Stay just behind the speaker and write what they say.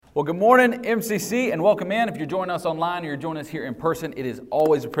Well, good morning, MCC, and welcome in. If you're joining us online or you're joining us here in person, it is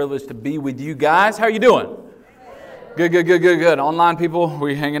always a privilege to be with you guys. How are you doing? Good. Online people,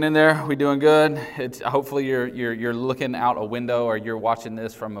 we hanging in there? We doing good? Hopefully you're looking out a window or you're watching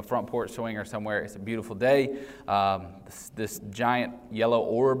this from a front porch swing or somewhere. It's a beautiful day. This giant yellow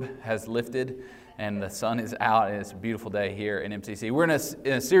orb has lifted, and the sun is out, and it's a beautiful day here in MCC. We're in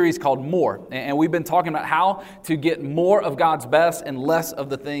a series called More, and we've been talking about how to get more of God's best and less of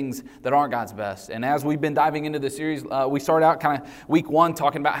the things that aren't God's best. And as we've been diving into this series, we started out kind of week one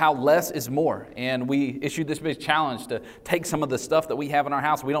talking about how less is more, and we issued this big challenge to take some of the stuff that we have in our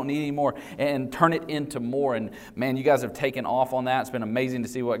house we don't need anymore and turn it into more. And man, you guys have taken off on that. It's been amazing to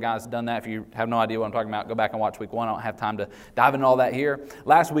see what God's done that. If you have no idea what I'm talking about, go back and watch week one. I don't have time to dive into all that here.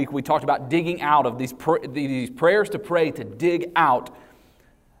 Last week we talked about digging out of these prayers to pray to dig out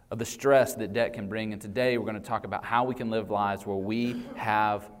of the stress that debt can bring. And today we're going to talk about how we can live lives where we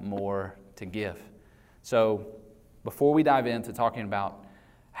have more to give. So before we dive into talking about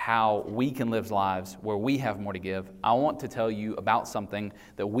how we can live lives where we have more to give, I want to tell you about something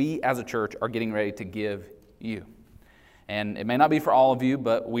that we as a church are getting ready to give you. And it may not be for all of you,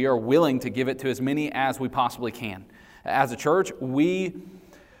 but we are willing to give it to as many as we possibly can. As a church, we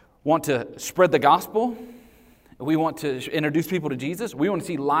want to spread the gospel. We want to introduce people to Jesus. We want to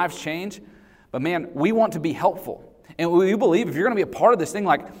see lives change. But man, we want to be helpful. And we believe if you're going to be a part of this thing,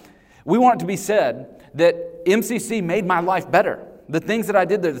 like we want it to be said that MCC made my life better. The things that I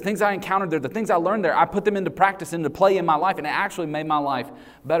did there, the things I encountered there, the things I learned there, I put them into practice, into play in my life, and it actually made my life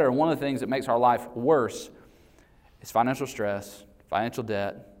better. And one of the things that makes our life worse is financial stress, financial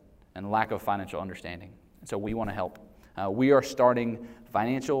debt, and lack of financial understanding. And so we want to help. We are starting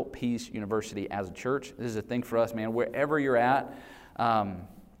Financial Peace University as a church. This is a thing for us, man. Wherever you're at,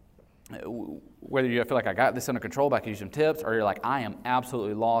 whether you feel like I got this under control, but I can use some tips, or you're like, I am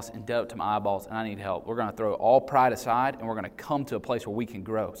absolutely lost and dead up to my eyeballs and I need help. We're going to throw all pride aside and we're going to come to a place where we can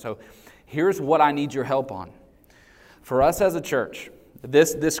grow. So here's what I need your help on. For us as a church,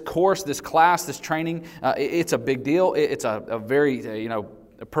 this course, this class, this training, it's a big deal. It's a very,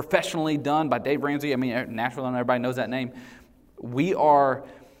 professionally done by Dave Ramsey. I mean, Nashville, and everybody knows that name. We are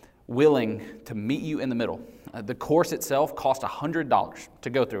willing to meet you in the middle. The course itself costs $100 to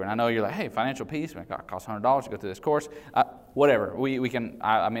go through. And I know you're like, hey, financial peace, it costs $100 to go through this course. Whatever. We can,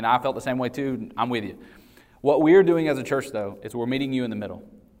 I felt the same way too. I'm with you. What we're doing as a church, though, is we're meeting you in the middle.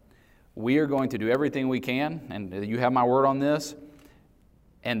 We are going to do everything we can, and you have my word on this,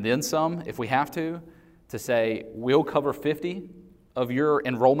 and then some, if we have to say, we'll cover 50 of your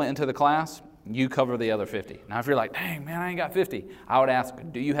enrollment into the class. You cover the other 50. Now, if you're like, dang, man, I ain't got 50, I would ask,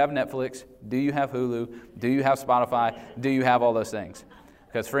 do you have Netflix? Do you have Hulu? Do you have Spotify? Do you have all those things?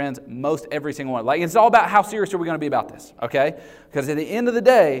 Because, friends, most every single one, it's all about how serious are we going to be about this, okay? Because at the end of the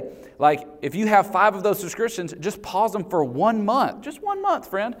day, if you have 5 of those subscriptions, just pause them for 1 month. Just 1 month,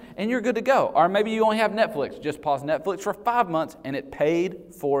 friend, and you're good to go. Or maybe you only have Netflix. Just pause Netflix for 5 months, and it paid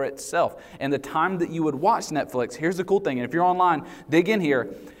for itself. And the time that you would watch Netflix, here's the cool thing, and if you're online, dig in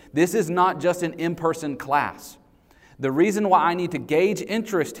here. This is not just an in-person class. The reason why I need to gauge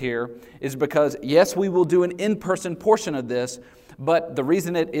interest here is because, yes, we will do an in-person portion of this, but the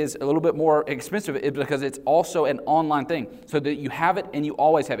reason it is a little bit more expensive is because it's also an online thing, so that you have it and you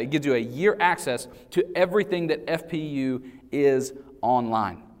always have it. It gives you a year access to everything that FPU is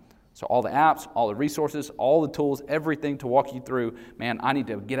online. So all the apps, all the resources, all the tools, everything to walk you through, man, I need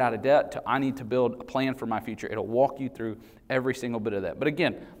to get out of debt, I need to build a plan for my future. It'll walk you through every single bit of that. But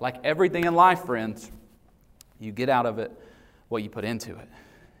again, like everything in life, friends, you get out of it what you put into it.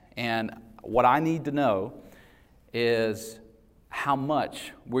 And what I need to know is how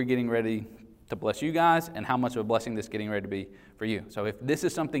much we're getting ready to bless you guys and how much of a blessing this is getting ready to be for you. So if this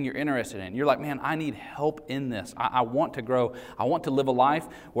is something you're interested in, you're like, man, I need help in this. I want to grow. I want to live a life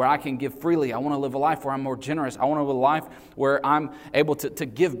where I can give freely. I want to live a life where I'm more generous. I want to live a life where I'm able to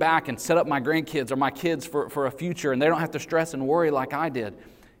give back and set up my grandkids or my kids for a future, and they don't have to stress and worry like I did.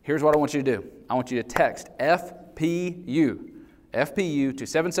 Here's what I want you to do. I want you to text FPU to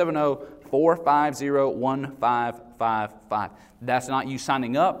 770-450-1555. That's not you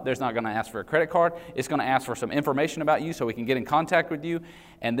signing up. There's not going to ask for a credit card. It's going to ask for some information about you so we can get in contact with you.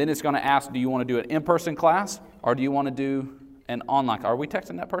 And then it's going to ask, do you want to do an in-person class or do you want to do an online? Are we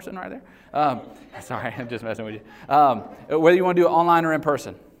texting that person right there? Sorry, I'm just messing with you. Whether you want to do it online or in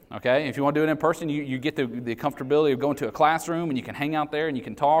person. Okay, if you want to do it in person, you get the comfortability of going to a classroom and you can hang out there and you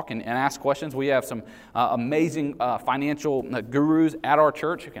can talk and ask questions. We have some amazing financial gurus at our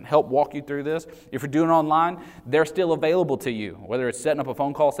church who can help walk you through this. If you're doing it online, they're still available to you. Whether it's setting up a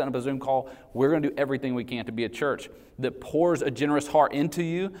phone call, setting up a Zoom call, we're going to do everything we can to be a church that pours a generous heart into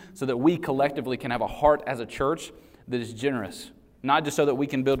you so that we collectively can have a heart as a church that is generous. Not just so that we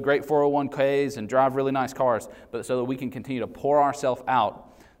can build great 401ks and drive really nice cars, but so that we can continue to pour ourselves out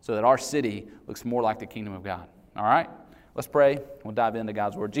so that our city looks more like the kingdom of God. All right? Let's pray. We'll dive into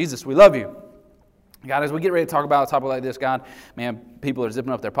God's word. Jesus, we love you. God, as we get ready to talk about a topic like this, God, man, people are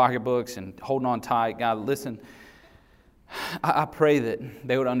zipping up their pocketbooks and holding on tight. God, listen, I pray that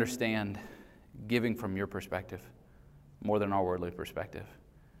they would understand giving from your perspective more than our worldly perspective.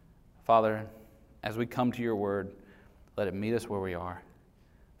 Father, as we come to your word, let it meet us where we are.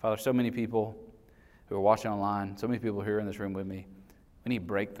 Father, so many people who are watching online, so many people here in this room with me, we need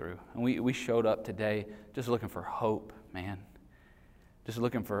breakthrough. And we showed up today just looking for hope, man. Just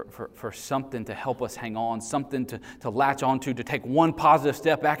looking for something to help us hang on, something to latch onto, to take one positive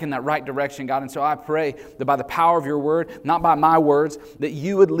step back in that right direction, God. And so I pray that by the power of your word, not by my words, that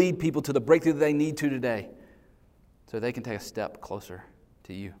you would lead people to the breakthrough that they need to today so they can take a step closer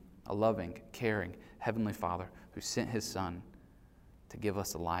to you, a loving, caring, heavenly Father who sent his Son to give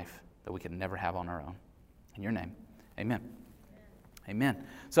us a life that we could never have on our own. In your name, amen. Amen.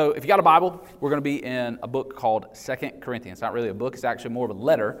 So if you got a Bible, we're going to be in a book called 2 Corinthians. It's not really a book. It's actually more of a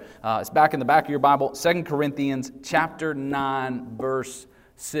letter. It's back in the back of your Bible. 2 Corinthians chapter 9, verse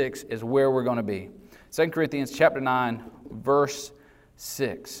 6 is where we're going to be. 2 Corinthians chapter 9, verse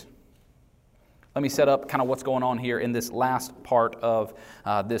 6. Let me set up kind of what's going on here in this last part of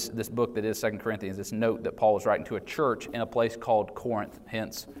this book that is 2 Corinthians, this note that Paul was writing to a church in a place called Corinth,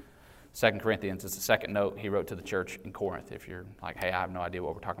 hence 2 Corinthians is the second note he wrote to the church in Corinth, if you're like, hey, I have no idea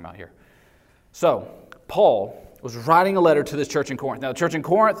what we're talking about here. So, Paul was writing a letter to this church in Corinth. Now, the church in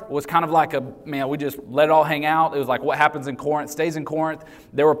Corinth was kind of like we just let it all hang out. It was like what happens in Corinth stays in Corinth.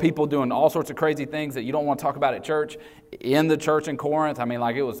 There were people doing all sorts of crazy things that you don't want to talk about at church. In the church in Corinth, I mean,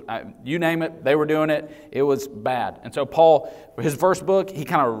 like it was, you name it, they were doing it. It was bad. And so Paul, his first book, he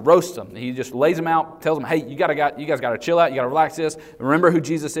kind of roasts them. He just lays them out, tells them, hey, you guys got to chill out. You got to relax this. Remember who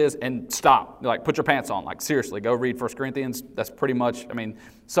Jesus is and stop. Like, put your pants on. Like, seriously, go read 1 Corinthians. That's pretty much,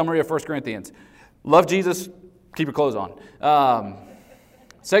 summary of 1 Corinthians. Love Jesus. Keep your clothes on.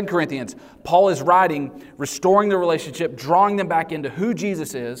 2 Corinthians, Paul is writing, restoring the relationship, drawing them back into who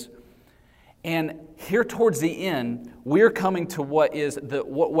Jesus is. And here towards the end, we're coming to what is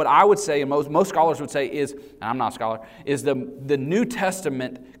what I would say, and most scholars would say is, and I'm not a scholar, is the New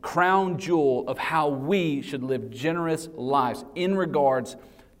Testament crown jewel of how we should live generous lives in regards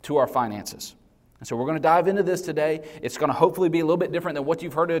to our finances. And so we're going to dive into this today. It's going to hopefully be a little bit different than what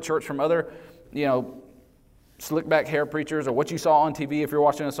you've heard at church from other, slick back hair preachers or what you saw on TV if you're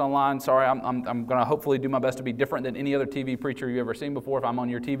watching us online. Sorry, I'm going to hopefully do my best to be different than any other TV preacher you've ever seen before if I'm on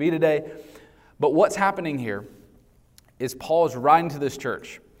your TV today. But what's happening here is Paul is writing to this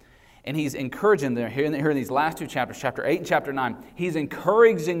church, and he's encouraging them here in these last two chapters, chapter 8 and chapter 9, he's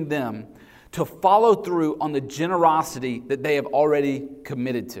encouraging them to follow through on the generosity that they have already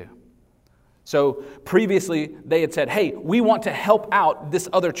committed to. So previously they had said, hey, we want to help out this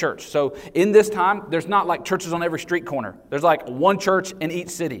other church. So in this time, there's not like churches on every street corner. There's like one church in each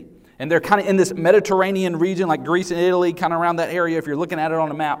city. And they're kind of in this Mediterranean region, like Greece and Italy, kind of around that area if you're looking at it on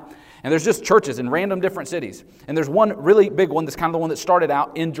a map. And there's just churches in random different cities. And there's one really big one that's kind of the one that started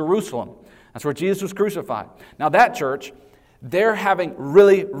out in Jerusalem. That's where Jesus was crucified. Now that church, they're having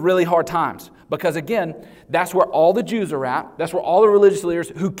really, really hard times. Because again, that's where all the Jews are at. That's where all the religious leaders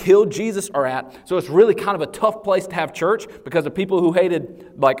who killed Jesus are at. So it's really kind of a tough place to have church because the people who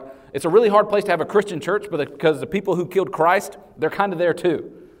hated, it's a really hard place to have a Christian church because the people who killed Christ, they're kind of there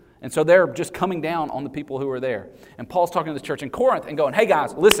too. And so they're just coming down on the people who are there. And Paul's talking to this church in Corinth and going, hey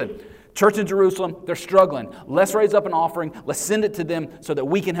guys, listen, church in Jerusalem, they're struggling. Let's raise up an offering. Let's send it to them so that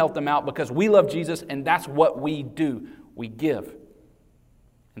we can help them out because we love Jesus and that's what we do. We give.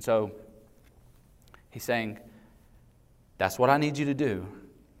 And so he's saying, that's what I need you to do,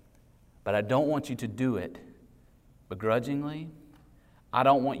 but I don't want you to do it begrudgingly. I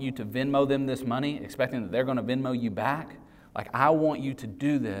don't want you to Venmo them this money, expecting that they're going to Venmo you back. Like, I want you to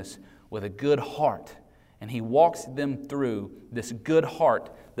do this with a good heart. And he walks them through this good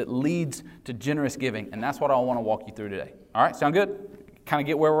heart that leads to generous giving. And that's what I want to walk you through today. All right, sound good? Kind of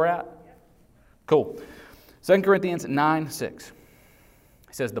get where we're at? Cool. 2 Corinthians 9:6.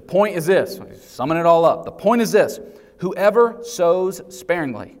 He says, the point is this. Summing it all up. The point is this. Whoever sows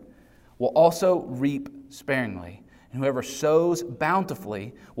sparingly will also reap sparingly. And whoever sows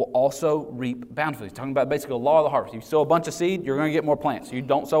bountifully will also reap bountifully. He's talking about basically the law of the harvest. You sow a bunch of seed, you're going to get more plants. You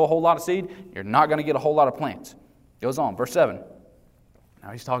don't sow a whole lot of seed, you're not going to get a whole lot of plants. Goes on, verse 7.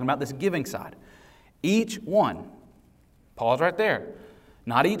 Now he's talking about this giving side. Each one, pause right there,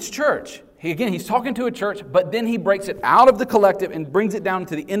 not each church. He's talking to a church, but then he breaks it out of the collective and brings it down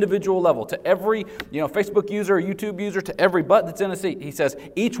to the individual level, to every Facebook user, YouTube user, to every butt that's in a seat. He says,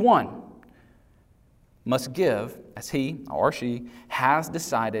 each one must give as he or she has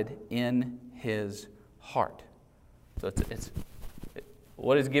decided in his heart. So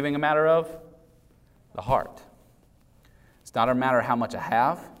what is giving a matter of? The heart. It's not a matter of how much I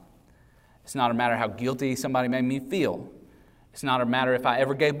have. It's not a matter of how guilty somebody made me feel. It's not a matter if I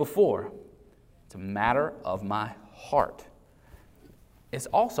ever gave before. It's a matter of my heart. It's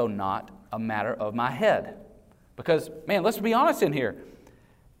also not a matter of my head. Because, man, let's be honest in here.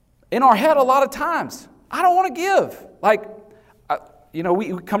 In our head, a lot of times, I don't want to give.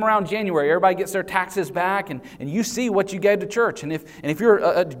 We come around January, everybody gets their taxes back, and you see what you gave to church. And if you're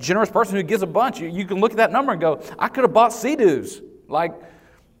a generous person who gives a bunch, you can look at that number and go, I could have bought Sea-Doos. That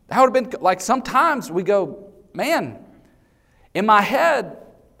would have been, sometimes we go, man, in my head,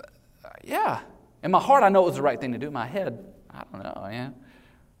 yeah. In my heart, I know it was the right thing to do. In my head, I don't know, man.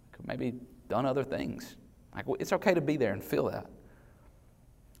 Could maybe done other things. It's okay to be there and feel that.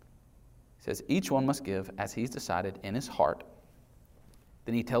 He says, each one must give as he's decided in his heart.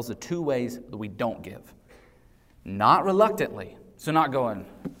 Then he tells the two ways that we don't give. Not reluctantly. So not going,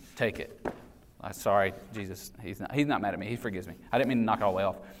 take it. Sorry, Jesus, he's not mad at me. He forgives me. I didn't mean to knock it all the way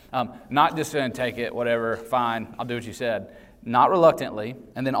off. Not just saying, take it, whatever, fine, I'll do what you said. Not reluctantly.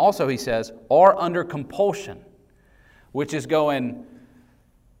 And then also he says, or under compulsion, which is going,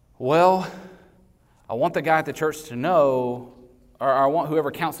 well, I want the guy at the church to know, or I want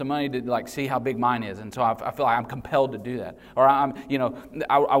whoever counts the money to see how big mine is, and so I feel like I'm compelled to do that. Or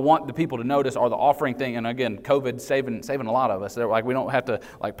I want the people to notice, or the offering thing. And again, COVID saving a lot of us. They're we don't have to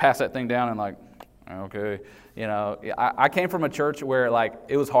pass that thing down and okay, I came from a church where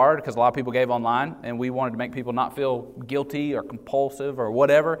it was hard because a lot of people gave online, and we wanted to make people not feel guilty or compulsive or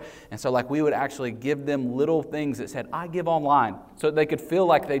whatever. And so we would actually give them little things that said, I give online, so that they could feel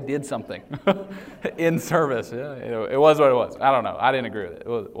like they did something in service. Yeah, it was what it was. I don't know. I didn't agree with it. It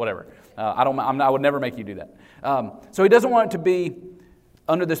was whatever. I would never make you do that. So he doesn't want it to be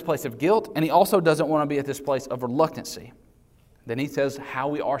under this place of guilt, and he also doesn't want to be at this place of reluctancy. Then he says how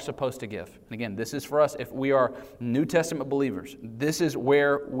we are supposed to give. And again, this is for us if we are New Testament believers. This is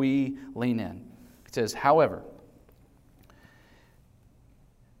where we lean in. It says, however,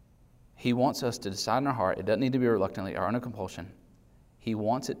 he wants us to decide in our heart. It doesn't need to be reluctantly or under compulsion. He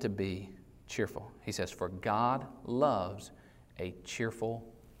wants it to be cheerful. He says, for God loves a cheerful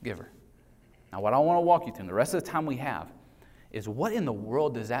giver. Now, what I want to walk you through, the rest of the time we have, is what in the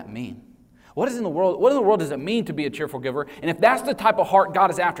world does that mean? What in the world does it mean to be a cheerful giver? And if that's the type of heart God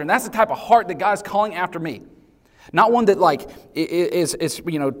is after, and that's the type of heart that God is calling after me, not one that is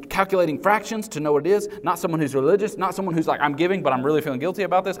calculating fractions to know what it is, not someone who's religious, not someone who's I'm giving, but I'm really feeling guilty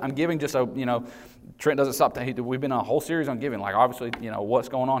about this. I'm giving just so Trent doesn't stop. We've been on a whole series on giving, obviously what's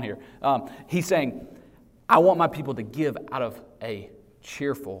going on here. He's saying, I want my people to give out of a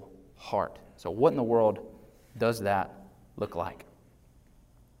cheerful heart. So what in the world does that look like?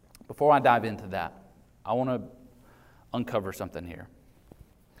 Before I dive into that, I want to uncover something here.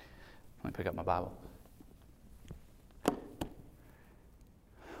 Let me pick up my Bible.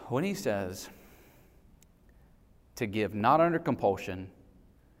 When he says to give not under compulsion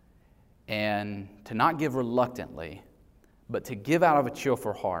and to not give reluctantly, but to give out of a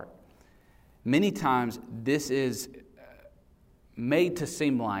cheerful heart, many times this is made to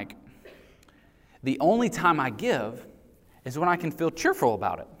seem like the only time I give is when I can feel cheerful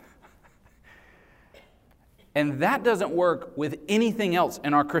about it. And that doesn't work with anything else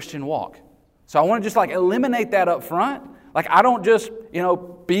in our Christian walk. So I want to just eliminate that up front. I don't just,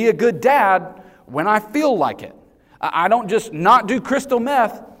 be a good dad when I feel like it. I don't just not do crystal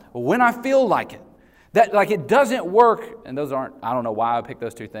meth when I feel like it. That it doesn't work. And those aren't, I don't know why I picked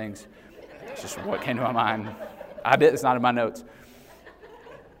those two things. It's just what came to my mind. It's not in my notes.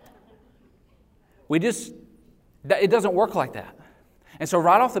 It doesn't work like that. And so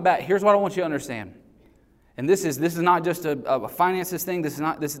right off the bat, here's what I want you to understand. And this is not just a finances thing. This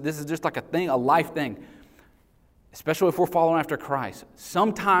is just a thing, a life thing. Especially if we're following after Christ.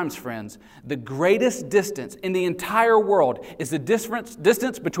 Sometimes, friends, the greatest distance in the entire world is the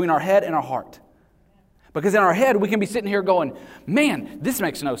distance between our head and our heart. Because in our head, we can be sitting here going, man, this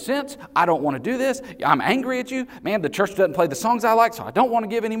makes no sense. I don't want to do this. I'm angry at you. Man, the church doesn't play the songs I like, so I don't want to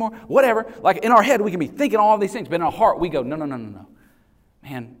give anymore. Whatever. Like in our head, we can be thinking all of these things. But in our heart, we go, no.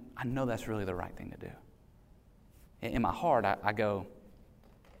 Man, I know that's really the right thing to do. In my heart, I go,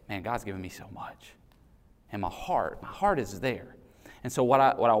 man, God's given me so much. In my heart is there. And so what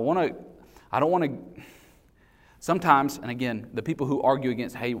I want to, I don't want to... Sometimes, and again, the people who argue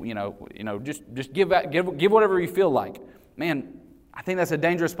against, hey, just give whatever you feel like. Man, I think that's a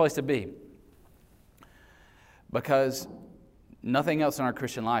dangerous place to be. Because nothing else in our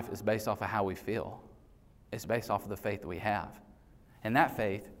Christian life is based off of how we feel. It's based off of the faith that we have. And that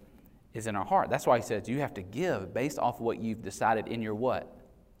faith is in our heart. That's why he says you have to give based off of what you've decided in your what?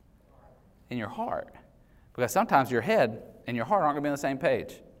 In your heart. Because sometimes your head and your heart aren't going to be on the same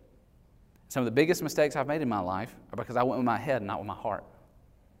page. Some of the biggest mistakes I've made in my life are because I went with my head and not with my heart.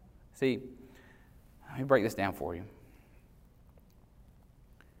 See, let me break this down for you.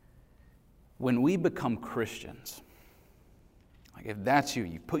 When we become Christians, like if that's you,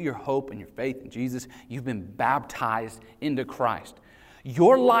 you put your hope and your faith in Jesus, you've been baptized into Christ.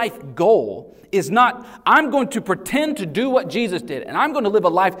 Your life goal is not, I'm going to pretend to do what Jesus did, and I'm going to live a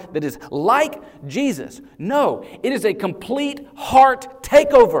life that is like Jesus. No, it is a complete heart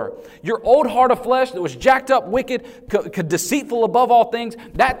takeover. Your old heart of flesh that was jacked up, wicked, deceitful above all things,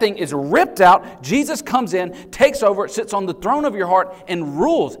 that thing is ripped out. Jesus comes in, takes over, sits on the throne of your heart, and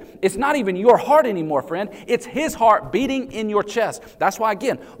rules. It's not even your heart anymore, friend. It's His heart beating in your chest. That's why,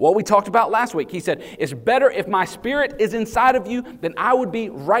 again, what we talked about last week, He said, it's better if my spirit is inside of you than I would be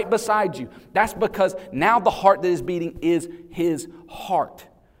right beside you. That's because now the heart that is beating is His heart.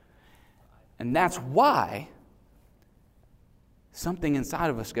 And that's why something inside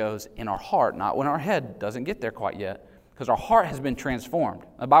of us goes in our heart, not when our head doesn't get there quite yet, because our heart has been transformed.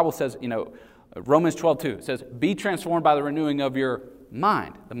 The Bible says, Romans 12:2, it says, be transformed by the renewing of your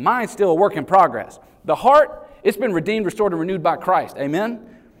mind. The mind's still a work in progress. The heart, it's been redeemed, restored, and renewed by Christ. Amen?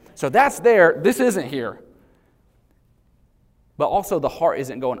 So that's there. This isn't here. But also the heart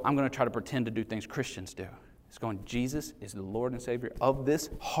isn't going, I'm going to try to pretend to do things Christians do. It's going, Jesus is the Lord and Savior of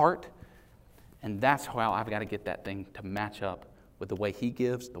this heart. And that's how I've got to get that thing to match up with the way He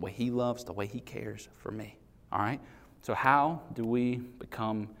gives, the way He loves, the way He cares for me. All right? So how do we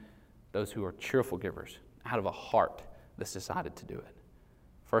become those who are cheerful givers out of a heart that's decided to do it?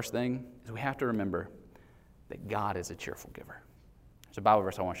 First thing is we have to remember that God is a cheerful giver. There's a Bible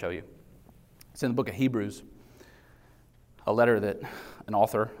verse I want to show you. It's in the book of Hebrews. A letter that an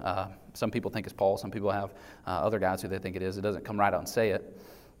author, some people think it's Paul, some people have other guys who they think it is. It doesn't come right out and say it.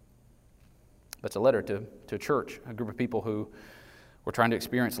 But it's a letter to a church, a group of people who were trying to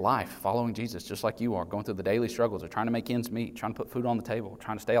experience life, following Jesus, just like you are, going through the daily struggles. They're trying to make ends meet, trying to put food on the table,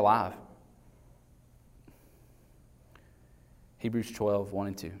 trying to stay alive. Hebrews 12, 1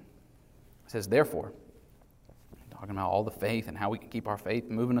 and 2. It says, therefore, talking about all the faith and how we can keep our faith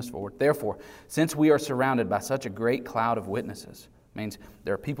moving us forward. Therefore, since we are surrounded by such a great cloud of witnesses, means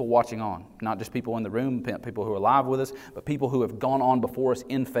there are people watching on, not just people in the room, people who are live with us, but people who have gone on before us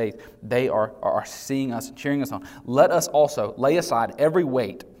in faith. They are seeing us, cheering us on. Let us also lay aside every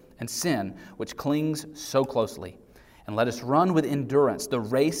weight and sin which clings so closely, and let us run with endurance the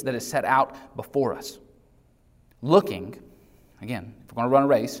race that is set out before us. Looking, again, if we're going to run a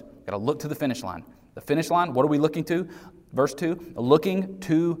race, we've got to look to the finish line. The finish line, what are we looking to? Verse 2, looking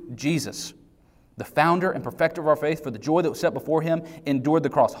to Jesus, the founder and perfecter of our faith, for the joy that was set before Him, endured the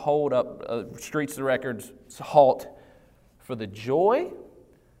cross. Hold up, streets the records, halt. For the joy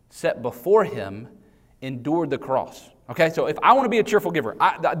set before Him, endured the cross. Okay, so if I want to be a cheerful giver,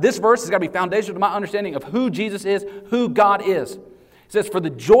 this verse has got to be foundational to my understanding of who Jesus is, who God is. It says, for the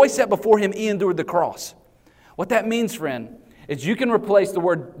joy set before Him, He endured the cross. What that means, friend, is you can replace the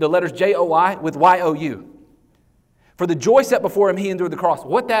letters J-O-I with Y-O-U. For the joy set before Him, He endured the cross.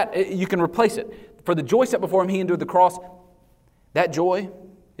 You can replace it. For the joy set before Him, He endured the cross. That joy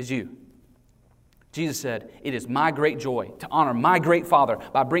is you. Jesus said, it is my great joy to honor my great Father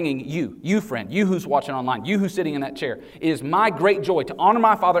by bringing you friend, you who's watching online, you who's sitting in that chair. It is my great joy to honor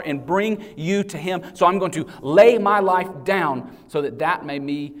my Father and bring you to Him. So I'm going to lay my life down so that may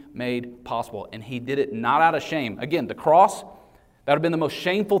be made possible. And He did it not out of shame. Again, the cross, that would have been the most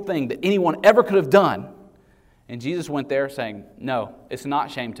shameful thing that anyone ever could have done. And Jesus went there saying, no, it's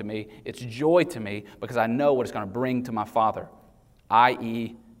not shame to me. It's joy to me because I know what it's going to bring to my Father,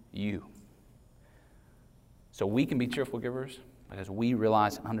 i.e. you. So we can be cheerful givers because we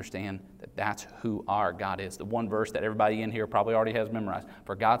realize and understand that that's who our God is. The one verse that everybody in here probably already has memorized.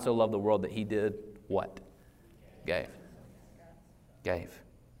 For God so loved the world that He did what? Gave.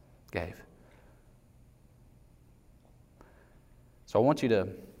 So I want you to,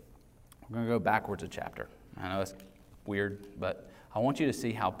 we're going to go backwards a chapter. I know it's weird, but I want you to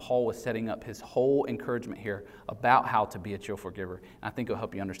see how Paul was setting up his whole encouragement here about how to be a cheerful giver. And I think it'll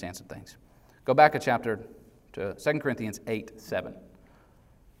help you understand some things. Go back a chapter to 2 Corinthians 8:7. I'm going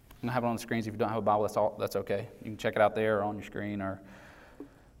to have it on the screens. If you don't have a Bible, that's okay. You can check it out there or on your screen or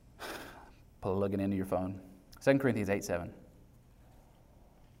plug it into your phone. 2 Corinthians 8:7.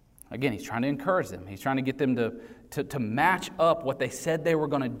 Again, he's trying to encourage them. He's trying to get them to match up what they said they were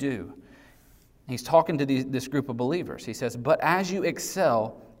going to do. He's talking to this group of believers. He says, but as you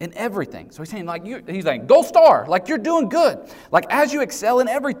excel in everything. So he's saying, he's like, gold star, like you're doing good. Like as you excel in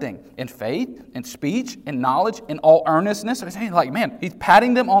everything, in faith, in speech, in knowledge, in all earnestness. So he's saying, like, man, he's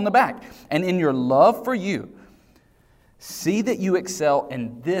patting them on the back. And in your love for you, see that you excel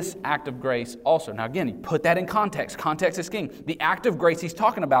in this act of grace also. Now again, he put that in context. Context is king. The act of grace he's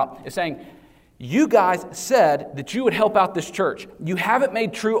talking about is saying, you guys said that you would help out this church. You haven't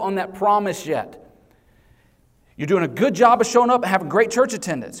made true on that promise yet. You're doing a good job of showing up and having great church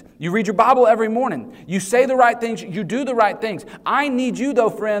attendance. You read your Bible every morning. You say the right things. You do the right things. I need you,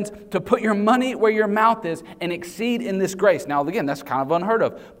 though, friends, to put your money where your mouth is and exceed in this grace. Now, again, that's kind of unheard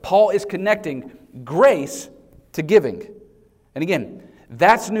of. Paul is connecting grace to giving. And again,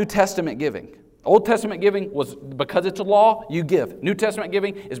 that's New Testament giving. Old Testament giving was because it's a law, you give. New Testament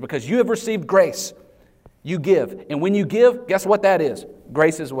giving is because you have received grace. You give. And when you give, guess what that is?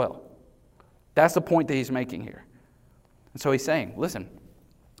 Grace as well. That's the point that he's making here. And so he's saying, listen,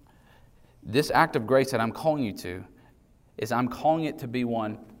 this act of grace that I'm calling you to is I'm calling it to be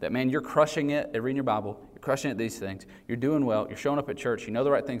one that, man, you're crushing it at reading your Bible. You're crushing it at these things. You're doing well. You're showing up at church. You know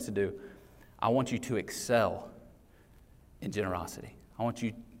the right things to do. I want you to excel in generosity. I want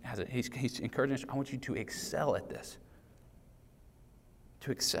you, he's encouraging us, I want you to excel at this.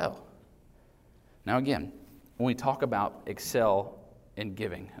 To excel. Now again, when we talk about excel in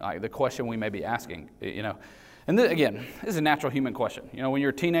giving, like the question we may be asking, and again, this is a natural human question. When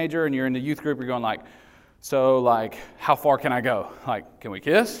you're a teenager and you're in the youth group, you're going like, how far can I go? Like, can we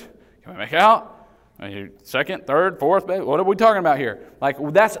kiss? Can we make out? Second, third, fourth, what are we talking about here? Like,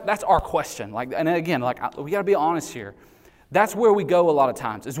 that's our question. Like, and again, we got to be honest here. That's where we go a lot of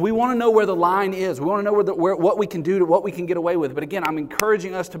times, is we want to know where the line is. We want to know what we can do, to what we can get away with. But again, I'm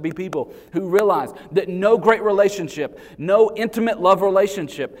encouraging us to be people who realize that no great relationship, no intimate love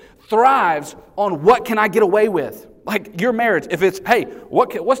relationship thrives on what can I get away with. Like your marriage, if it's, hey,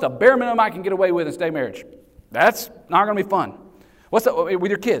 what's the bare minimum I can get away with and stay marriage? That's not going to be fun. With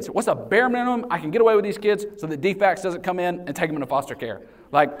your kids, what's the bare minimum I can get away with these kids so that DFACS doesn't come in and take them into foster care?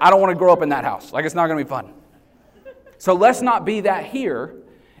 Like, I don't want to grow up in that house. Like, it's not going to be fun. So let's not be that here,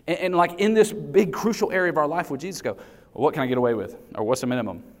 and like in this big crucial area of our life with Jesus go, well, what can I get away with? Or what's the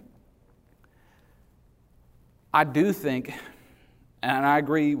minimum? I do think, and I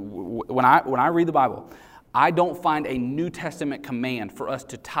agree, when I read the Bible, I don't find a New Testament command for us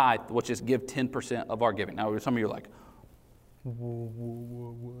to tithe, which is give 10% of our giving. Now, some of you are like,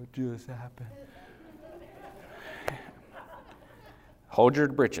 what just happened? Hold your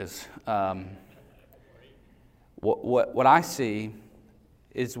britches. What I see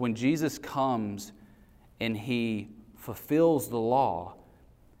is when Jesus comes and he fulfills the law,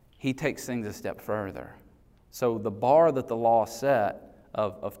 he takes things a step further. So the bar that the law set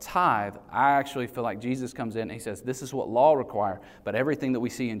of tithe, I actually feel like Jesus comes in and he says, this is what law requires. But everything that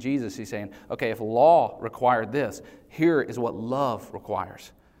we see in Jesus, he's saying, okay, if law required this, here is what love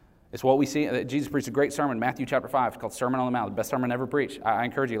requires. It's what we see. Jesus preached a great sermon, Matthew chapter 5, called Sermon on the Mount, the best sermon ever preached. I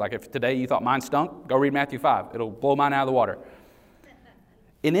encourage you, like if today you thought mine stunk, go read Matthew 5. It'll blow mine out of the water.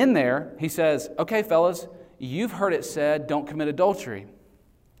 And in there, he says, okay, fellas, you've heard it said, don't commit adultery.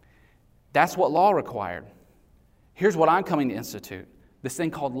 That's what law required. Here's what I'm coming to institute, this thing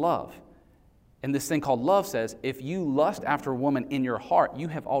called love. And this thing called love says, if you lust after a woman in your heart, you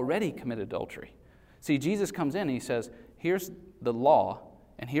have already committed adultery. See, Jesus comes in and he says, here's the law,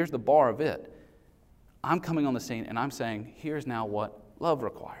 and here's the bar of it. I'm coming on the scene and I'm saying, here's now what love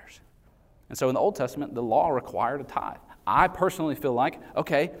requires. And so in the Old Testament, the law required a tithe. I personally feel like,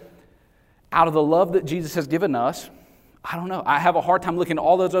 okay, out of the love that Jesus has given us, I don't know. I have a hard time looking at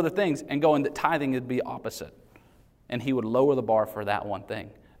all those other things and going that tithing would be opposite. And he would lower the bar for that one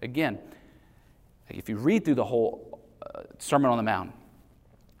thing. Again, if you read through the whole Sermon on the Mount,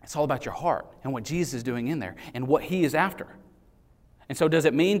 it's all about your heart and what Jesus is doing in there and what he is after. And so does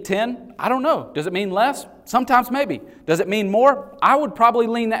it mean 10? I don't know. Does it mean less? Sometimes maybe. Does it mean more? I would probably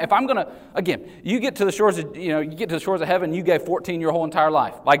lean that. If I'm going to, again, you get to the shores of heaven, you gave 14 your whole entire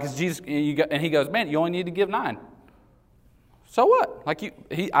life. Like Jesus, and he goes, man, you only need to give 9. So what? I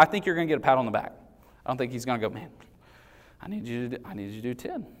think you're going to get a pat on the back. I don't think he's going to go, man, I need you to do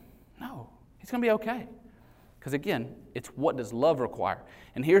 10. No, he's going to be okay. Because again, it's what does love require?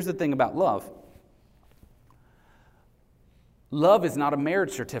 And here's the thing about love. Love is not a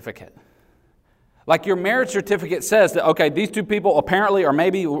marriage certificate. Like your marriage certificate says that, okay, these two people apparently, or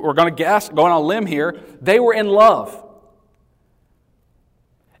maybe we're going to guess, going on a limb here, they were in love.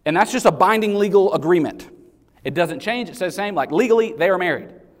 And that's just a binding legal agreement. It doesn't change. It says the same. Like legally, they are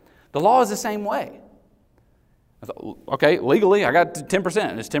married. The law is the same way. Okay, legally, I got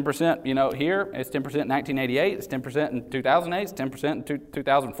 10%. It's 10%, here. It's 10% in 1988. It's 10% in 2008. It's 10% in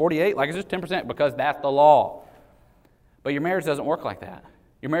 2048. Like, it's just 10% because that's the law. But your marriage doesn't work like that.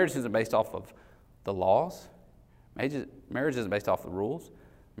 Your marriage isn't based off of the laws. Marriage isn't based off the rules.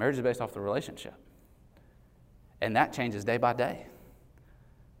 Marriage is based off the relationship. And that changes day by day.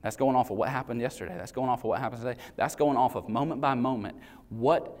 That's going off of what happened yesterday. That's going off of what happens today. That's going off of moment by moment.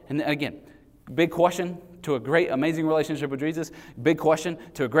 And again, big question to a great, amazing relationship with Jesus. Big question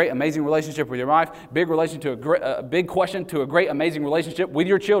to a great, amazing relationship with your wife. Big question to a great, amazing relationship with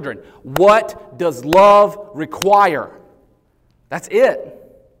your children. What does love require? That's it.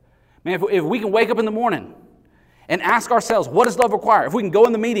 Man, if we can wake up in the morning and ask ourselves, what does love require? If we can go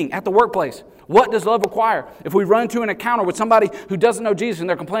in the meeting at the workplace, what does love require? If we run into an encounter with somebody who doesn't know Jesus and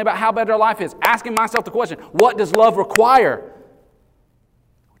they're complaining about how bad their life is, asking myself the question, what does love require?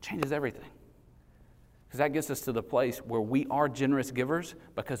 It changes everything. Because that gets us to the place where we are generous givers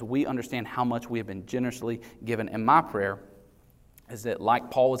because we understand how much we have been generously given. And my prayer is that,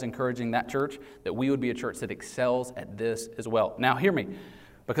 like Paul was encouraging that church, that we would be a church that excels at this as well. Now, hear me.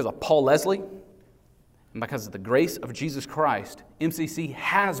 Because of Paul Leslie and because of the grace of Jesus Christ, MCC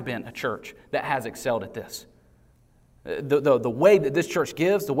has been a church that has excelled at this. The way that this church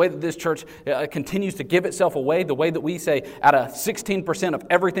gives, the way that this church continues to give itself away, the way that we say out of 16% of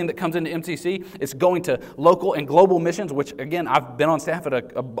everything that comes into MCC, it's going to local and global missions, which again, I've been on staff at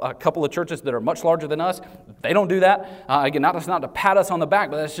a couple of churches that are much larger than us. They don't do that. Again, that's not to pat us on the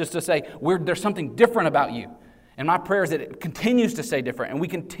back, but that's just to say there's something different about you. And my prayer is that it continues to stay different and we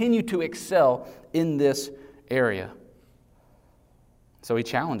continue to excel in this area. So he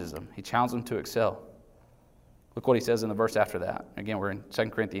challenges them. He challenges them to excel. Look what he says in the verse after that. Again, we're in 2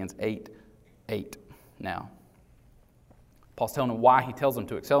 Corinthians 8:8 now. Paul's telling them why he tells them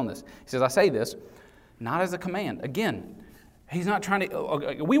to excel in this. He says, I say this not as a command. Again, he's not trying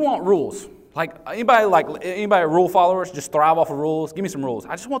to, we want rules. Anybody rule followers, just thrive off of rules. Give me some rules.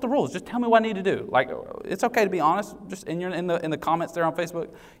 I just want the rules. Just tell me what I need to do. Like, it's okay to be honest. Just in the comments there on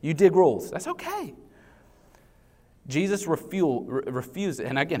Facebook, you dig rules. That's okay. Jesus refused,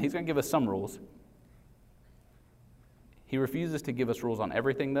 and again, he's going to give us some rules. He refuses to give us rules on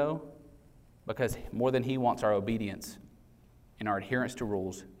everything, though, because more than he wants our obedience and our adherence to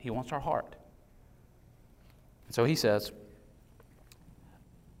rules, he wants our heart. And so he says,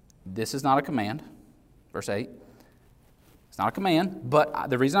 this is not a command, verse 8. It's not a command, but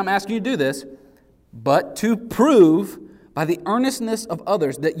the reason I'm asking you to do this, but to prove by the earnestness of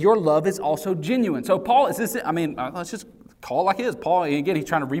others that your love is also genuine. So Paul, let's just call it like it is. Paul, again, he's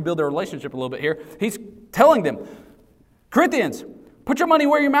trying to rebuild their relationship a little bit here. He's telling them, Corinthians, put your money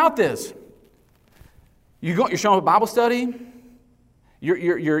where your mouth is. You're showing up at Bible study.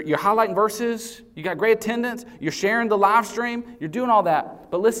 You're highlighting verses. You got great attendance. You're sharing the live stream. You're doing all that.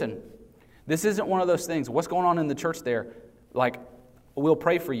 But listen, this isn't one of those things. What's going on in the church there, like, we'll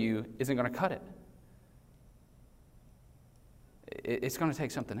pray for you, isn't going to cut it. It's going to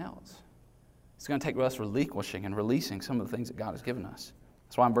take something else. It's going to take us relinquishing and releasing some of the things that God has given us.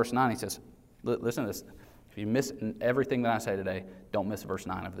 That's why in verse 9 he says, listen to this. If you miss everything that I say today, don't miss verse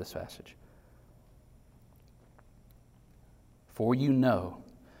 9 of this passage. For you know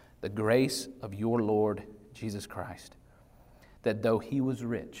the grace of your Lord Jesus Christ, that though he was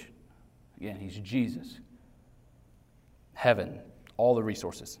rich, again, he's Jesus, heaven, all the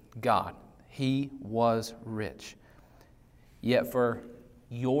resources, God, he was rich. Yet for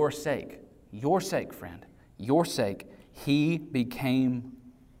your sake, friend, your sake, he became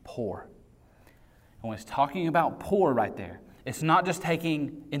poor. And when it's talking about poor right there, it's not just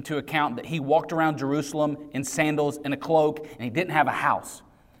taking into account that he walked around Jerusalem in sandals and a cloak and he didn't have a house.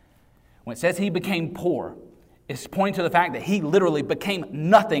 When it says he became poor, it's pointing to the fact that he literally became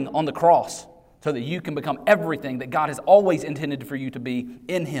nothing on the cross so that you can become everything that God has always intended for you to be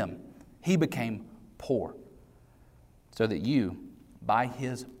in him. He became poor so that you, by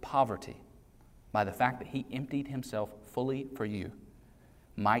his poverty, by the fact that he emptied himself fully for you,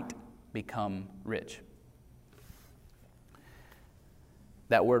 might become rich.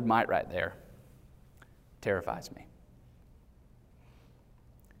 That word might right there terrifies me.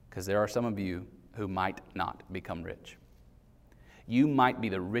 Because there are some of you who might not become rich. You might be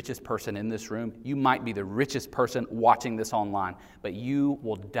the richest person in this room. You might be the richest person watching this online, but you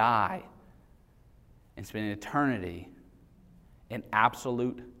will die and spend an eternity in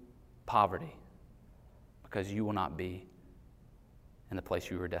absolute poverty because you will not be in the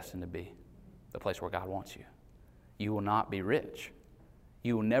place you were destined to be, the place where God wants you. You will not be rich.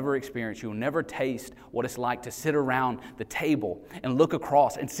 You will never experience, you will never taste what it's like to sit around the table and look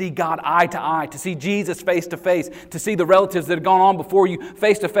across and see God eye to eye, to see Jesus face to face, to see the relatives that have gone on before you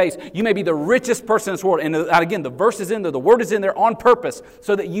face to face. You may be the richest person in this world. And again, the verse is in there, the word is in there on purpose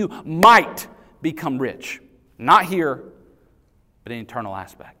so that you might become rich. Not here, but in an eternal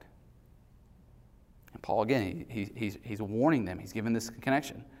aspect. And Paul, again, he's warning them. He's giving this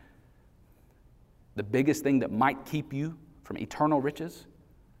connection. The biggest thing that might keep you from eternal riches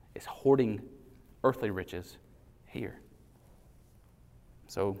is hoarding earthly riches here.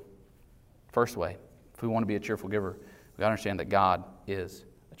 So, first way, if we want to be a cheerful giver, we got to understand that God is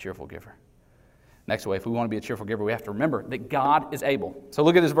a cheerful giver. Next way, if we want to be a cheerful giver, we have to remember that God is able. So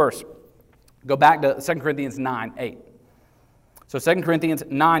look at this verse. Go back to 2 Corinthians 9:8. So 2 Corinthians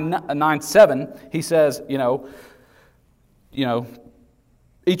 9:7, he says,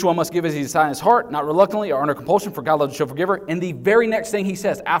 each one must give as he decides in his heart, not reluctantly or under compulsion, for God loves a cheerful giver. And the very next thing he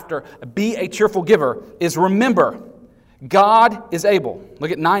says after be a cheerful giver is remember, God is able.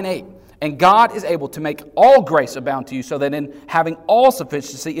 Look at 9:8. And God is able to make all grace abound to you, so that in having all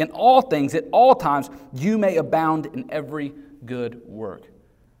sufficiency in all things at all times, you may abound in every good work.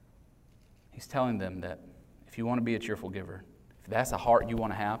 He's telling them that if you want to be a cheerful giver, if that's a heart you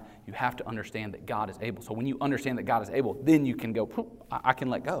want to have to understand that God is able. So when you understand that God is able, then you can go, I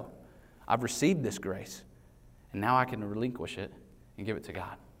can let go. I've received this grace, and now I can relinquish it and give it to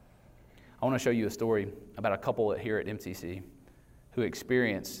God. I want to show you a story about a couple here at MCC who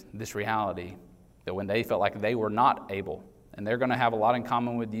experienced this reality that when they felt like they were not able, and they're going to have a lot in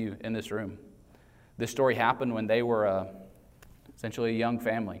common with you in this room. This story happened when they were essentially a young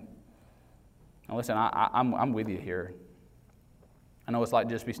family. Now listen, I'm with you here. I know what it's like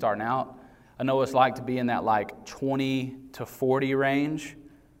to just be starting out. I know what it's like to be in that like 20 to 40 range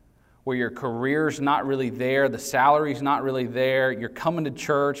where your career's not really there, the salary's not really there, you're coming to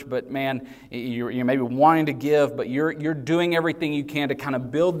church, but man, you're maybe wanting to give, but you're doing everything you can to kind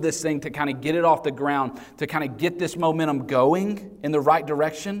of build this thing, to kind of get it off the ground, to kind of get this momentum going in the right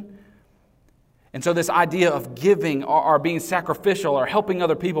direction. And so this idea of giving or being sacrificial or helping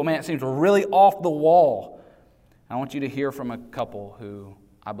other people, man, it seems really off the wall. I want you to hear from a couple who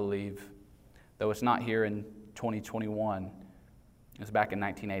I believe, though it's not here in 2021, it was back in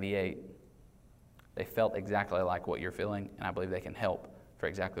 1988. They felt exactly like what you're feeling, and I believe they can help for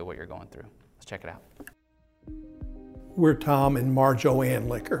exactly what you're going through. Let's check it out. We're Tom and Marjoanne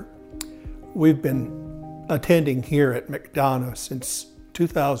Licker. We've been attending here at McDonough since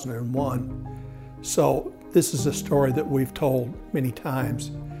 2001, so this is a story that we've told many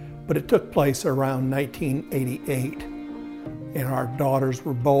times, but it took place around 1988, and our daughters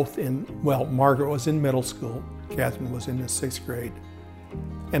were both Margaret was in middle school, Catherine was in the 6th grade,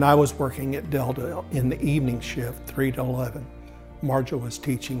 and I was working at Delta in the evening shift, 3 to 11. Marja was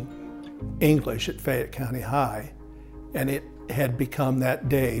teaching English at Fayette County High, and it had become that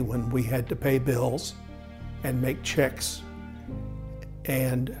day when we had to pay bills and make checks.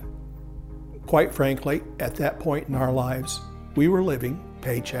 And quite frankly, at that point in our lives, we were living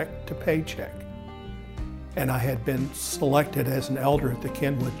paycheck to paycheck. And I had been selected as an elder at the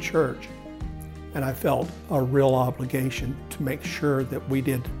Kenwood Church, and I felt a real obligation to make sure that we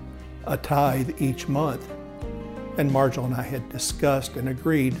did a tithe each month. And Marjorie and I had discussed and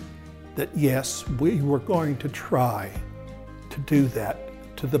agreed that yes, we were going to try to do that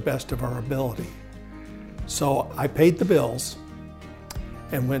to the best of our ability. So I paid the bills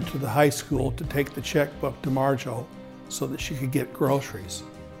and went to the high school to take the checkbook to Marjo so that she could get groceries.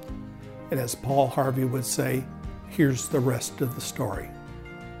 And as Paul Harvey would say, here's the rest of the story.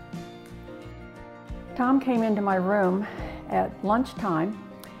 Tom came into my room at lunchtime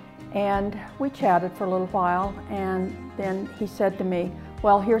and we chatted for a little while, and then he said to me,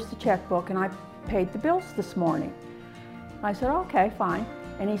 well, here's the checkbook and I paid the bills this morning. I said, okay, fine.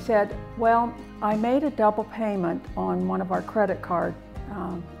 And he said, well, I made a double payment on one of our credit card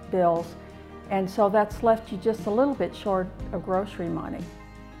bills, and so that's left you just a little bit short of grocery money.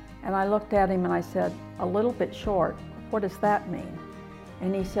 And I looked at him and I said, a little bit short, what does that mean?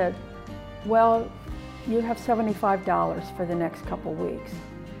 And he said, well, you have $75 for the next couple weeks.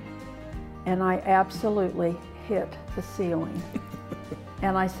 And I absolutely hit the ceiling.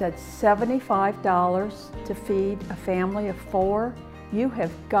 And I said, $75 to feed a family of 4? You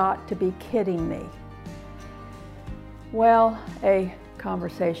have got to be kidding me. Well, a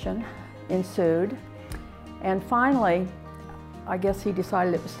conversation ensued, and finally, I guess he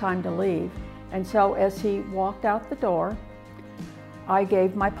decided it was time to leave. And so as he walked out the door, I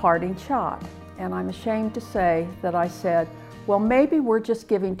gave my parting shot. And I'm ashamed to say that I said, well, maybe we're just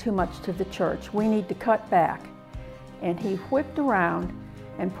giving too much to the church. We need to cut back. And he whipped around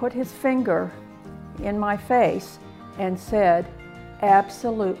and put his finger in my face and said,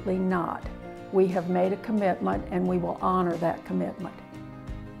 absolutely not. We have made a commitment and we will honor that commitment.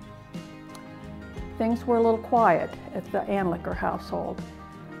 Things were a little quiet at the Anliker household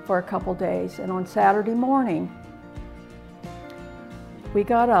for a couple days, and on Saturday morning we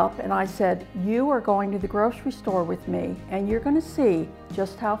got up and I said, you are going to the grocery store with me and you're going to see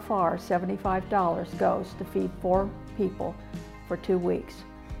just how far $75 goes to feed 4 people for 2 weeks.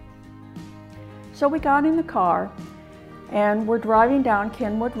 So we got in the car and we're driving down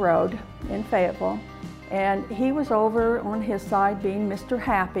Kenwood Road in Fayetteville, and he was over on his side being Mr.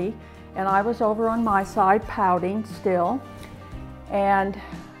 Happy, and I was over on my side pouting still. And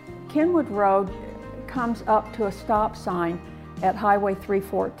Kenwood Road comes up to a stop sign at Highway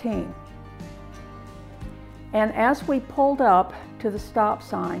 314. And as we pulled up to the stop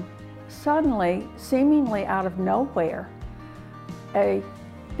sign, suddenly, seemingly out of nowhere, a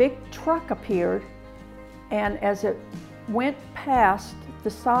big truck appeared, and as it went past the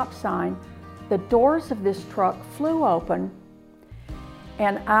stop sign, the doors of this truck flew open,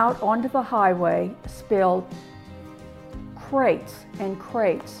 and out onto the highway spilled crates and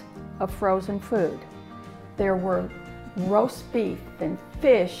crates of frozen food. There were roast beef and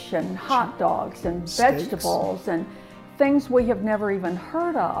fish and hot dogs and vegetables and things we have never even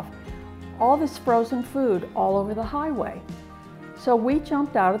heard of. All this frozen food all over the highway. So we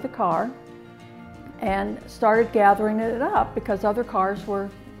jumped out of the car and started gathering it up because other cars were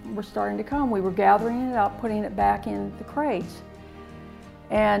starting to come. We were gathering it up, putting it back in the crates.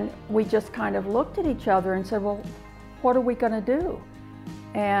 And we just kind of looked at each other and said, well, what are we going to do?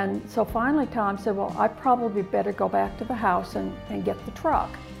 And so finally Tom said, well, I probably better go back to the house and get the truck.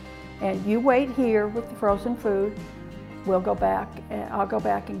 And you wait here with the frozen food. We'll go back, and I'll go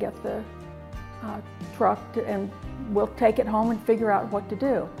back and get the truck and we'll take it home and figure out what to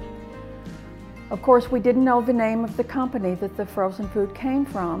do. Of course, we didn't know the name of the company that the frozen food came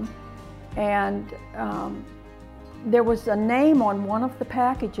from, and there was a name on one of the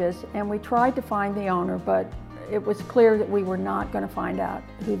packages, and we tried to find the owner, but it was clear that we were not going to find out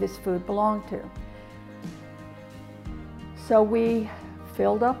who this food belonged to. So we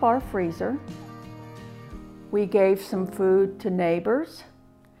filled up our freezer. We gave some food to neighbors.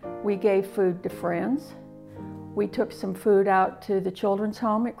 We gave food to friends. We took some food out to the children's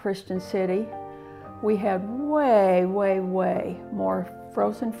home at Christian City. We had way, way, way more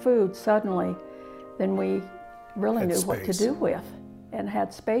frozen food suddenly than we really knew what to do with and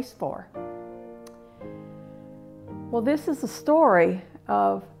had space for. Well, this is the story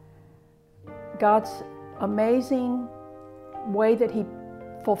of God's amazing way that He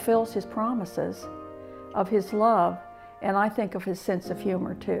fulfills His promises, of His love, and I think of His sense of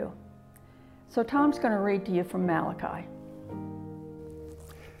humor too. So Tom's going to read to you from Malachi.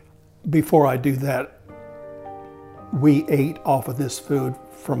 Before I do that, we ate off of this food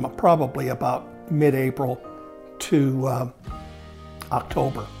from probably about mid-April to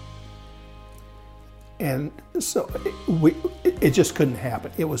October. And so it just couldn't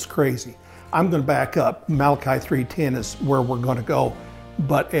happen. It was crazy. I'm going to back up. Malachi 3:10 is where we're going to go.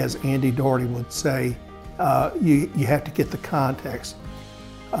 But as Andy Doherty would say, you have to get the context.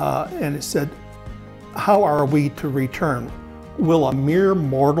 And it said, how are we to return? Will a mere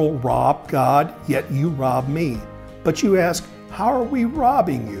mortal rob God? Yet you rob me. But you ask, how are we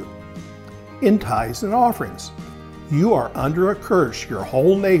robbing you? In tithes and offerings. You are under a curse, your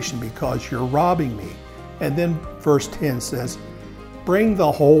whole nation, because you're robbing me. And then verse 10 says, bring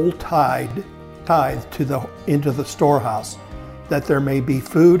the whole tithe into the storehouse, that there may be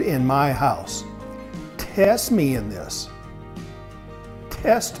food in my house. Test me in this.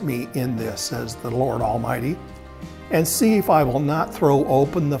 Test me in this, says the Lord Almighty, and see if I will not throw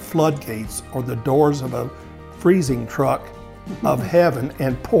open the floodgates or the doors of a freezing truck of heaven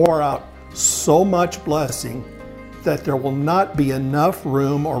and pour out so much blessing that there will not be enough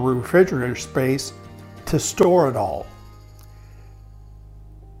room or refrigerator space to store it all.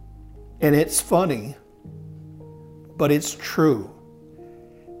 And it's funny, but it's true.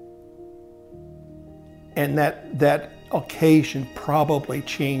 And that occasion probably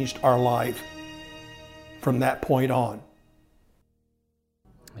changed our life from that point on.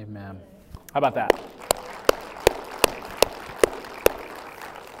 Amen. How about that?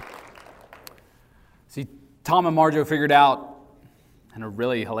 See, Tom and Marjo figured out in a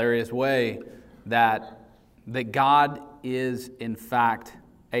really hilarious way that God is in fact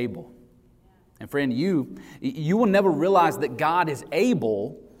able. And friend, you will never realize that God is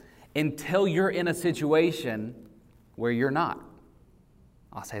able until you're in a situation where you're not.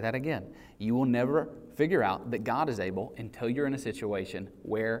 I'll say that again. You will never figure out that God is able until you're in a situation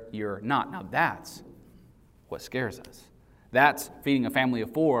where you're not. Now that's what scares us. That's feeding a family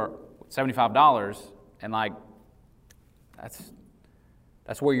of 4, $75, and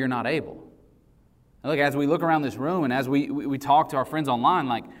that's where you're not able. And look, as we look around this room and as we talk to our friends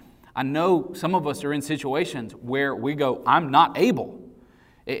online, I know some of us are in situations where we go, I'm not able.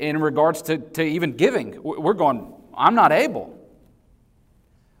 In regards to even giving, we're going, I'm not able.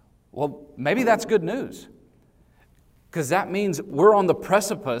 Well, maybe that's good news. Because that means we're on the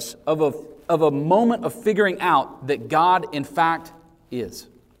precipice of a moment of figuring out that God, in fact, is.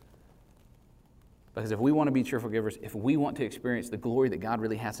 Because if we want to be cheerful givers, if we want to experience the glory that God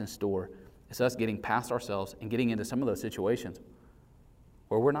really has in store, it's us getting past ourselves and getting into some of those situations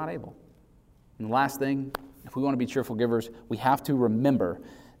where we're not able. And the last thing, if we want to be cheerful givers, we have to remember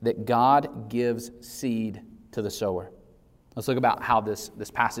that God gives seed to the sower. Let's look about how this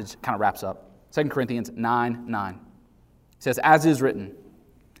passage kind of wraps up. 2 Corinthians 9:9. It says, as is written,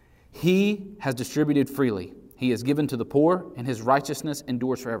 He has distributed freely. He has given to the poor, and His righteousness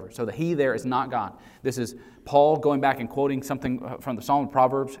endures forever. So the He there is not God. This is Paul going back and quoting something from the Psalm of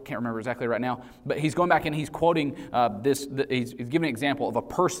Proverbs. I can't remember exactly right now. But he's going back and he's quoting he's giving an example of a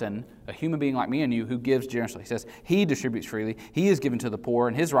person, a human being like me and you, who gives generously. He says, He distributes freely. He is given to the poor,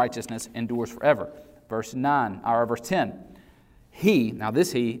 and His righteousness endures forever. Verse 10. He, now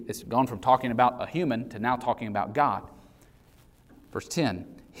this He is gone from talking about a human to now talking about God. Verse 10.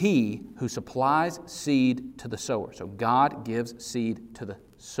 He who supplies seed to the sower. So God gives seed to the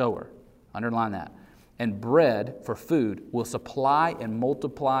sower. Underline that. And bread for food will supply and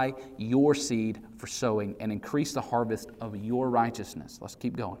multiply your seed for sowing and increase the harvest of your righteousness. Let's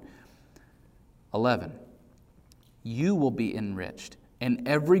keep going. 11. You will be enriched in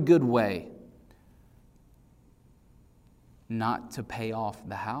every good way, not to pay off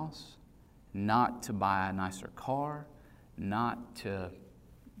the house, not to buy a nicer car, not to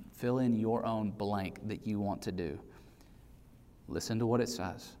fill in your own blank that you want to do. Listen to what it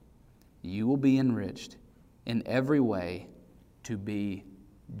says. You will be enriched in every way to be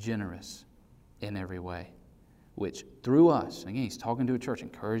generous in every way, which through us, again, he's talking to a church,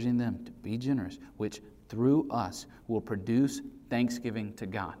 encouraging them to be generous, which through us will produce thanksgiving to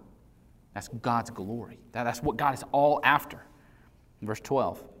God. That's God's glory. That's what God is all after. Verse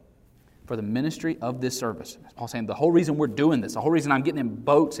 12. For the ministry of this service. Paul's saying the whole reason we're doing this, the whole reason I'm getting in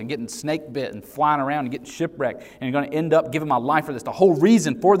boats and getting snake bit and flying around and getting shipwrecked and going to end up giving my life for this, the whole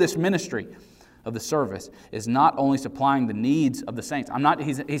reason for this ministry of the service is not only supplying the needs of the saints.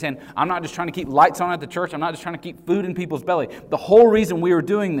 He's saying, I'm not just trying to keep lights on at the church. I'm not just trying to keep food in people's belly. The whole reason we are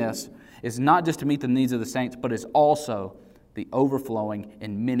doing this is not just to meet the needs of the saints, but is also the overflowing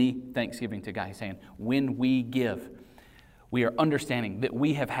in many thanksgiving to God. He's saying, when we give, we are understanding that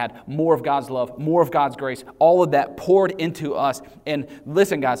we have had more of God's love, more of God's grace, all of that poured into us. And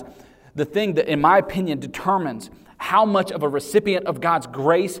listen, guys, the thing that, in my opinion, determines how much of a recipient of God's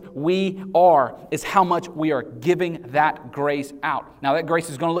grace we are is how much we are giving that grace out. Now, that grace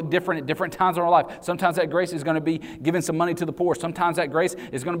is going to look different at different times in our life. Sometimes that grace is going to be giving some money to the poor. Sometimes that grace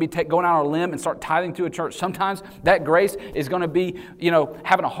is going to be going out on a limb and start tithing to a church. Sometimes that grace is going to be,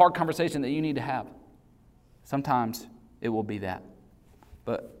 having a hard conversation that you need to have. Sometimes it will be that.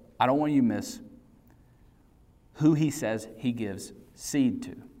 But I don't want you to miss who he says he gives seed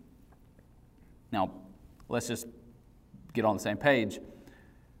to. Now, let's just get on the same page.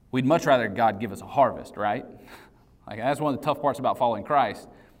 We'd much rather God give us a harvest, right? That's one of the tough parts about following Christ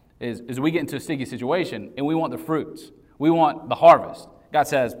is we get into a sticky situation and we want the fruits. We want the harvest. God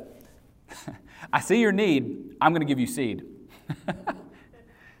says, I see your need. I'm going to give you seed.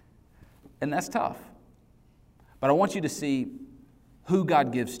 And that's tough. But I want you to see who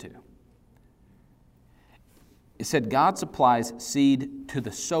God gives to. It said God supplies seed to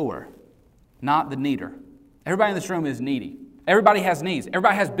the sower, not the needer. Everybody in this room is needy. Everybody has needs.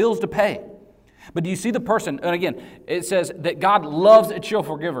 Everybody has bills to pay. But do you see the person? And again, it says that God loves a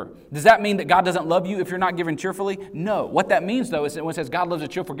cheerful giver. Does that mean that God doesn't love you if you're not giving cheerfully? No. What that means, though, is that when it says God loves a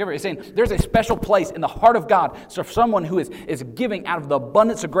cheerful giver, it's saying there's a special place in the heart of God. So for someone who is giving out of the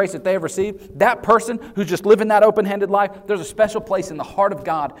abundance of grace that they have received, that person who's just living that open-handed life, there's a special place in the heart of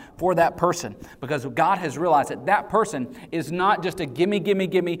God for that person. Because God has realized that that person is not just a gimme,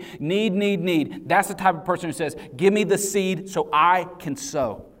 need. That's the type of person who says, give me the seed so I can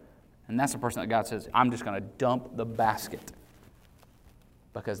sow. And that's the person that God says, I'm just going to dump the basket.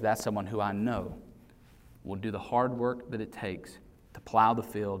 Because that's someone who I know will do the hard work that it takes to plow the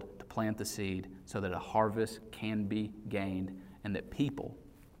field, to plant the seed, so that a harvest can be gained and that people,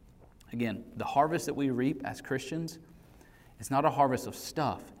 again, the harvest that we reap as Christians, it's not a harvest of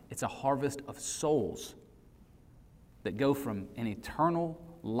stuff, it's a harvest of souls that go from an eternal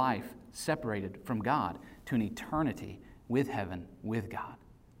life separated from God to an eternity with heaven, with God.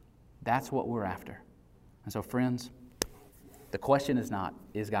 That's what we're after. And so, friends, the question is not,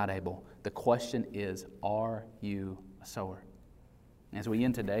 is God able? The question is, are you a sower? As we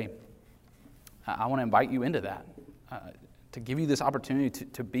end today, I want to invite you into that, to give you this opportunity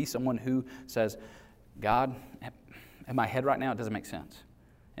to be someone who says, God, in my head right now, it doesn't make sense.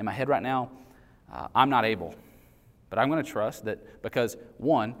 In my head right now, I'm not able. But I'm going to trust that because,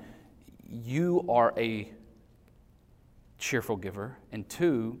 one, you are a cheerful giver, and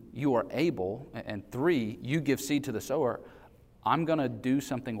two, you are able, and three, you give seed to the sower. I'm going to do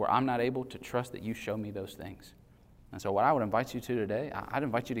something where I'm not able to trust that you show me those things. And so what I would invite you to today, I'd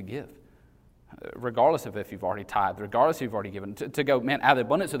invite you to give. Regardless of if you've already tithed, regardless if you've already given, to go, man, out of the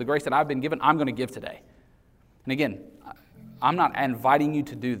abundance of the grace that I've been given, I'm going to give today. And again, I'm not inviting you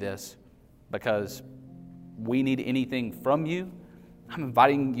to do this because we need anything from you. I'm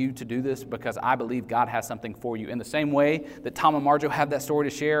inviting you to do this because I believe God has something for you. In the same way that Tom and Marjo had that story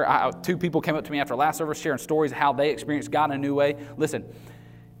to share, two people came up to me after last service sharing stories of how they experienced God in a new way. Listen,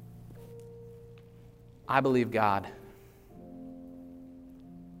 I believe God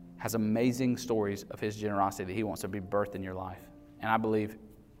has amazing stories of His generosity that He wants to be birthed in your life. And I believe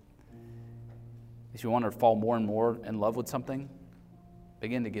if you want to fall more and more in love with something,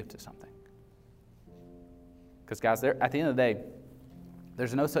 begin to give to something. Because guys, at the end of the day,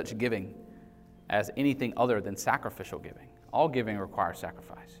 there's no such giving as anything other than sacrificial giving. All giving requires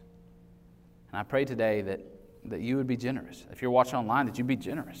sacrifice. And I pray today that you would be generous. If you're watching online, that you be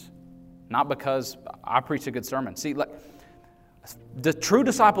generous. Not because I preach a good sermon. See, like, the true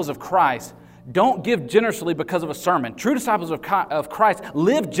disciples of Christ don't give generously because of a sermon. True disciples of Christ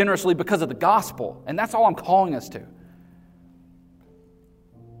live generously because of the gospel. And that's all I'm calling us to.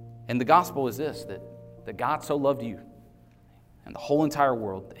 And the gospel is this, that God so loved you and the whole entire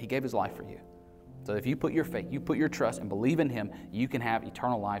world that He gave His life for you. So if you put your faith, you put your trust and believe in Him, you can have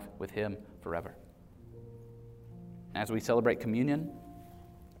eternal life with Him forever. And as we celebrate communion,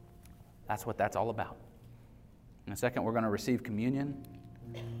 that's what that's all about. In a second, we're going to receive communion.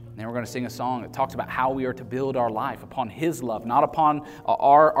 And then we're going to sing a song that talks about how we are to build our life upon His love, not upon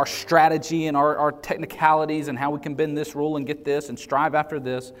our strategy and our technicalities and how we can bend this rule and get this and strive after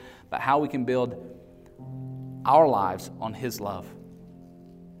this, but how we can build our lives on His love.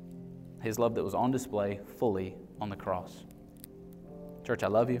 His love that was on display fully on the cross. Church, I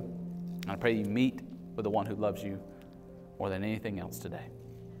love you. And I pray you meet with the one who loves you more than anything else today.